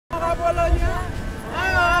When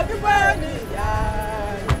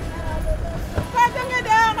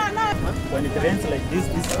it rains like this,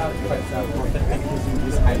 these artifacts are protected using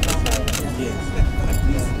these items. Yes.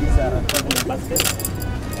 These are traveling baskets.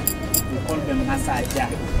 We call them masaja.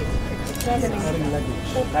 Carrying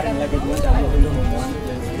luggage. Carrying luggage.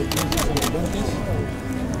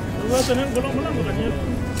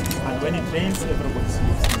 And when it rains, everybody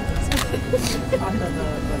sleeps. Under the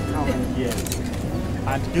tower. Yes.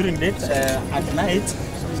 And during that, at night,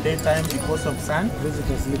 daytime, because of sun,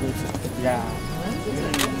 visitors sleep. Yeah.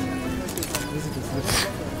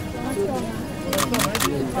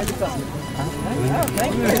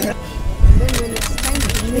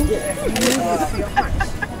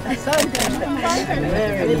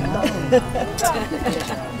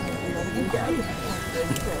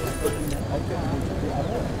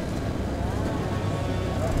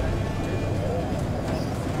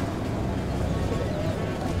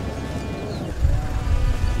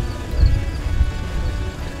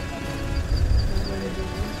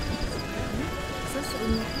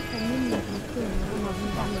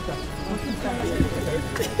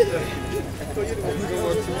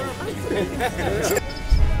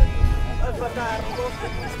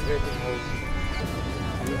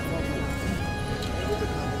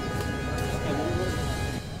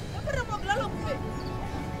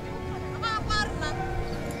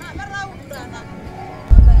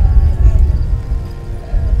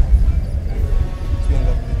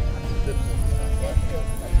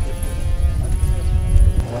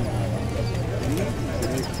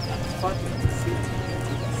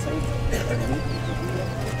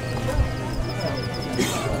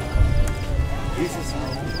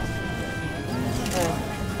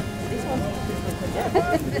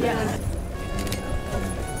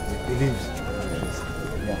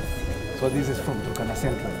 So this is from Turkana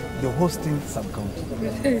Central, the hosting sub-county.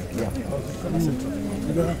 Yeah, Turkana Central.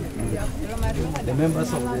 The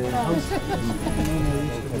members of the house.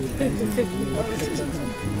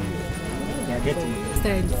 They are getting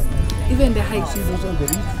stands. Even the height is also the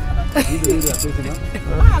most welcome.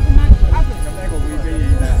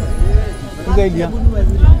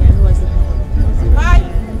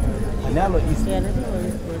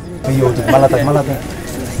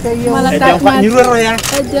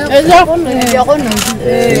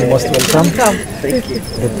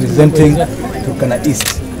 Representing Turkana East.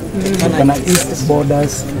 Turkana East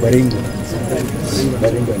borders Baringo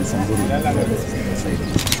and Samburu.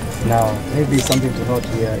 Now, maybe something to note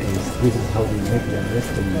here is this is how they make their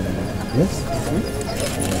resting with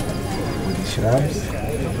the shrubs.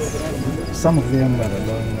 Some of them are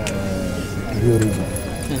along the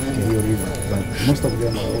River, but most of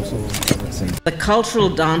them are also outside. The cultural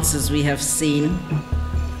dances we have seen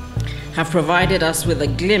have provided us with a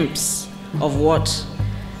glimpse of what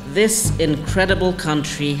this incredible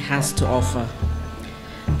country has to offer.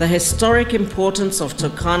 The historic importance of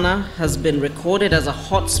Turkana has been recorded as a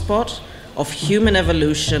hotspot of human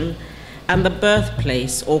evolution and the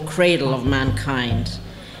birthplace or cradle of mankind.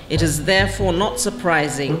 It is therefore not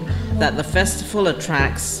surprising that the festival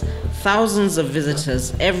attracts thousands of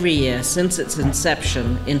visitors every year since its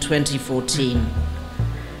inception in 2014.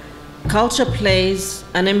 Culture plays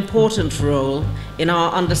an important role in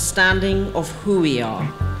our understanding of who we are.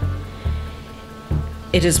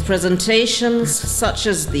 It is presentations such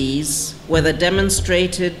as these, whether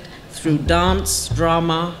demonstrated through dance,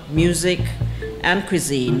 drama, music, and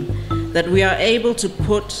cuisine, that we are able to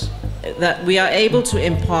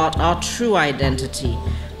impart our true identity,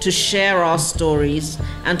 to share our stories,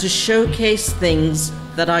 and to showcase things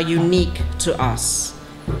that are unique to us.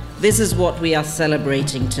 This is what we are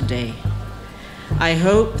celebrating today. I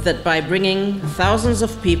hope that by bringing thousands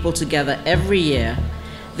of people together every year,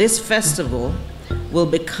 this festival will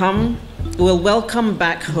welcome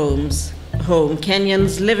back home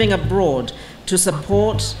Kenyans living abroad to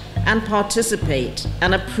support and participate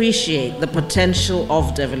and appreciate the potential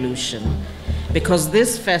of devolution, because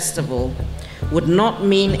this festival would not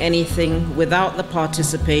mean anything without the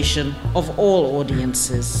participation of all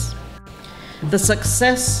audiences. The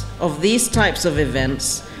success of these types of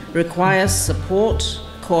events requires support,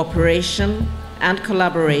 cooperation, and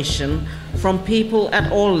collaboration from people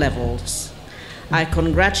at all levels. I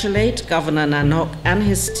congratulate Governor Nanok and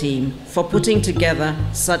his team for putting together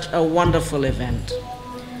such a wonderful event.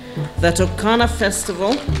 The Turkana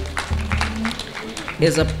Festival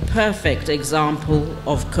is a perfect example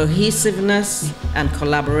of cohesiveness and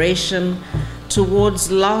collaboration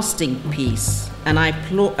towards lasting peace, and I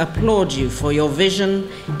applaud you for your vision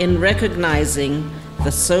in recognizing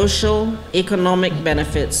the social, economic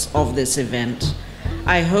benefits of this event.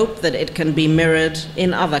 I hope that it can be mirrored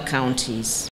in other counties.